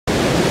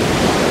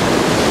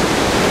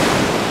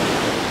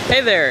Hey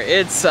there,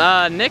 it's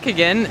Nick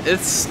again.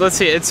 It's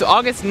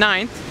August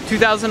 9th,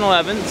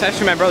 2011. It's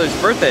actually my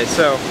brother's birthday,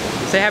 so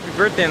say happy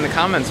birthday in the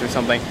comments or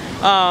something.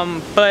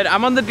 But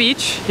I'm on the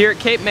beach here at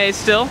Cape May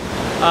still.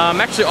 I'm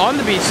actually on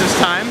the beach this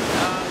time.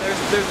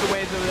 There's the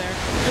waves over there.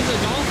 There's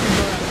a dolphin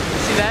boat out there.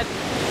 See that?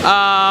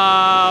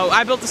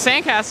 I built the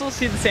sandcastle.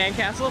 See the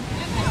sandcastle?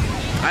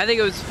 I think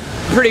it was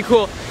pretty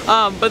cool.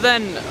 But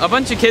then a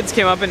bunch of kids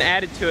came up and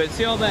added to it.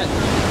 See all that?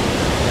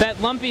 That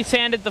lumpy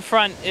sand at the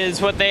front is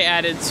what they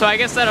added, so I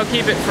guess that'll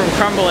keep it from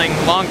crumbling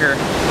longer,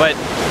 but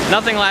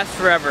nothing lasts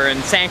forever,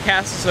 and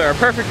sandcastles are a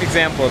perfect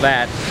example of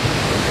that.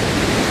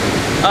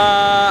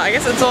 I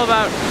guess that's all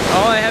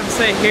I have to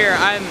say here.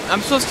 I'm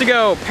supposed to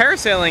go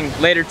parasailing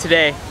later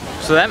today,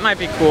 so that might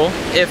be cool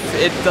if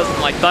it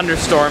doesn't like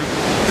thunderstorm.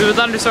 Because with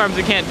thunderstorms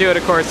we can't do it,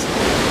 of course.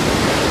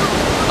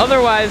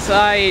 Otherwise,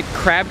 I ate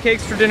crab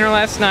cakes for dinner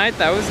last night.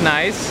 That was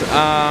nice.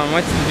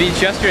 Went to the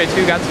beach yesterday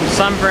too, got some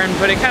sunburn,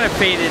 but it kind of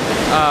faded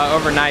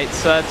overnight,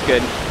 so that's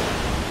good.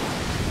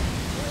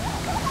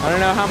 I don't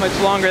know how much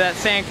longer that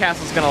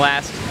sandcastle's gonna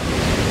last,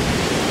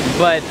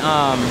 but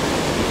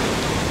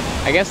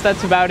I guess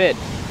that's about it.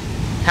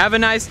 Have a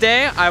nice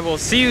day. I will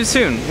see you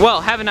soon.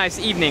 Well, have a nice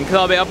evening, because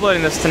I'll be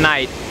uploading this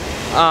tonight.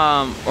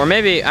 Or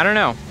maybe, I don't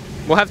know.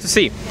 We'll have to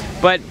see.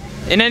 But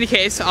in any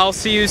case, I'll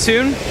see you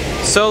soon.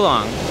 So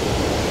long.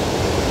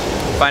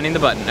 Finding the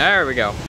button. There we go.